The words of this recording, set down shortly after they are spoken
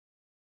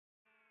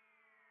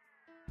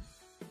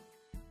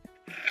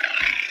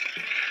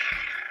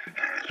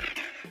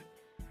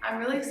I'm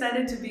really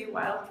excited to be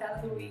Wildcat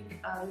of the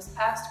Week. This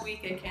past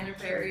week at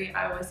Canterbury,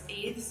 I was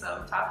 8th,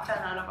 so top 10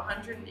 out of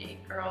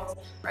 108 girls,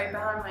 right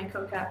behind my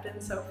co-captain,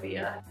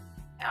 Sophia.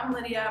 I'm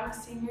Lydia, I'm a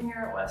senior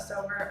here at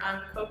Westover.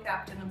 I'm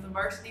co-captain of the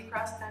varsity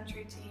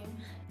cross-country team,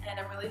 and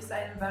I'm really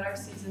excited about our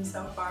season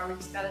so far. We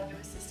just got a new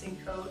assistant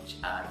coach,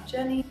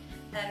 Jenny,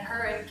 and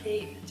her and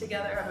Kate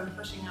together have been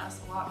pushing us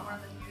a lot more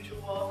than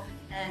usual.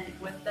 And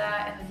with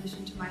that, in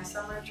addition to my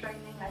summer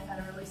training, I've had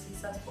a really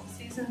successful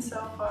season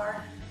so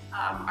far.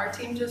 Our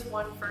team just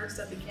won first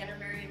at the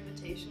Canterbury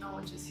Invitational,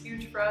 which is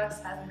huge for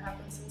us. Hasn't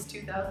happened since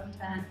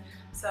 2010,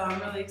 so I'm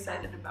really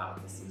excited about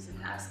what the season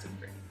has to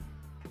bring.